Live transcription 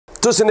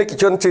ទស្សនិក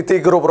ជនជាទី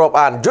គោរពរាប់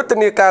អានយុទ្ធ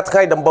នាការថ្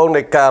ងៃដំបូង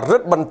នៃការរឹ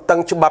តបន្តឹង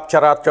ច្បាប់ច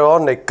រាចរ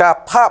ណ៍នៃការ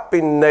ផាកពិ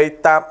ន័យ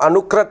តាមអ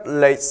នុក្រឹត្យ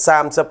លេខ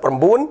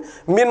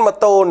39មានម៉ូ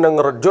តូនិង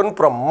រថយន្ត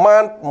ប្រមា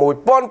ណ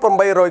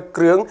 1800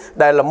 គ្រឿង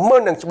ដែលល្មើ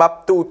សនឹងច្បាប់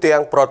ទូទាំ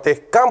ងប្រទេស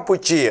កម្ពុ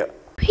ជា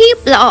ភាព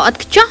ល្អឥត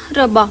ខ្ចោះ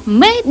របស់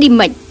មេឌី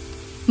មិ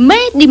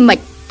ច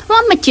ធ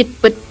ម្មជាតិ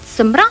ពិតស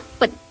ម្រាប់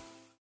ពិត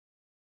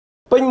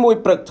ពេញមួយ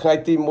ព្រឹកថ្ងៃ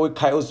ទី1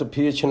ខែឧស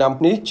ភាឆ្នាំ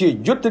នេះជា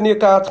យុទ្ធនា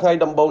ការថ្ងៃ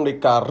ដំបូងនៃ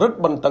ការរឹត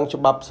បន្តឹងច្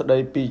បាប់ស្តី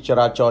ពីច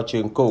រាចរណ៍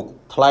ជើងគោក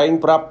ថ្លែង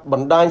ប្រាប់ប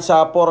ណ្ដាញសា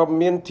រព័ត៌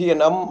មាន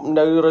TNM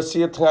នៅរ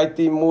សៀលថ្ងៃ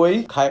ទី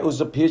1ខែឧ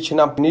សភាឆ្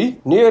នាំនេះ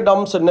នាយឧត្ត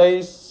មសេនីយ៍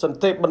សន្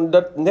តិបណ្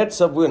ឌិត អ្នក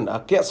សាវឿនអ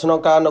គ្គស្នង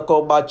ការនគ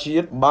របាលជា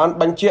តិបាន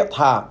បញ្ជាក់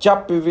ថាចា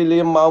ប់ពីវេ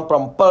លាម៉ោង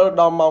 7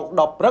 ដល់ម៉ោង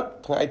 10 ព្រឹក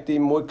ថ្ងៃទី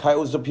1ខែ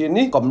ឧសភា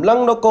នេះកម្លាំង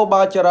នគរ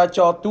បាលចរាច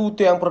រណ៍ទូ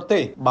ទាំងប្រទេ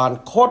សបាន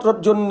ឃាត់រថ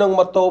យន្តនិង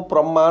ម៉ូតូប្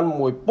រមាណ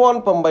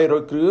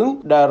 1800 គ្រឿង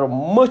ដែលរ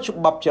មើសច្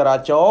បាប់ចរា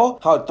ចរណ៍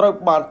ហើយត្រូវ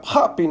បាន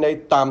ផាកពិន័យ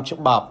តាមច្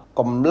បាប់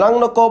កម្លាំង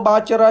នគរបាល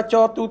ចរាច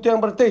រណ៍ទូទាំង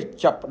ប្រទេស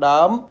ចាប់ផ្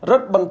ដើមរឹ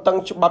តបន្តឹង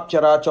ច្បាប់ច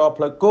រាចរណ៍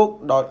ផ្លូវគោក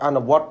ដោយអ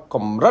នុវត្តក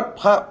ម្រិត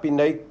ផាកពិ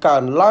ន័យកើ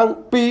នឡើង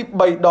ពី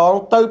 3 ដង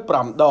ទៅ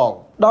 5 ដង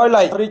ដោយ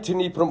ឡែករាជធា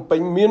នីភ្នំពេញ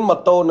មានម៉ូ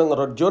តូនិង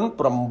រថយន្ត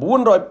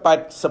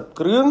 980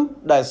 គ្រឿង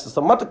ដែលស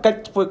មត្ថកិច្ច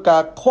ធ្វើកា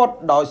រឃាត់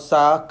ដោយ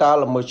សារការ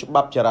ល្មើសច្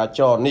បាប់ចរា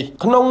ចរណ៍នេះ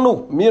ក្នុងនោះ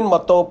មានម៉ូ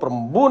តូ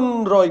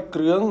 900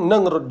 គ្រឿងនិ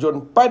ងរថយន្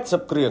ត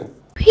 80 គ្រឿង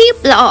ភាព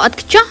ល្អឥត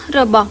ខ្ចោះរ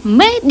បស់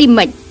មេឌី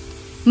មិច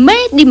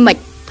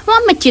ធ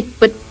ម្មជាតិ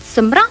ពិតស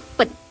ម្រាប់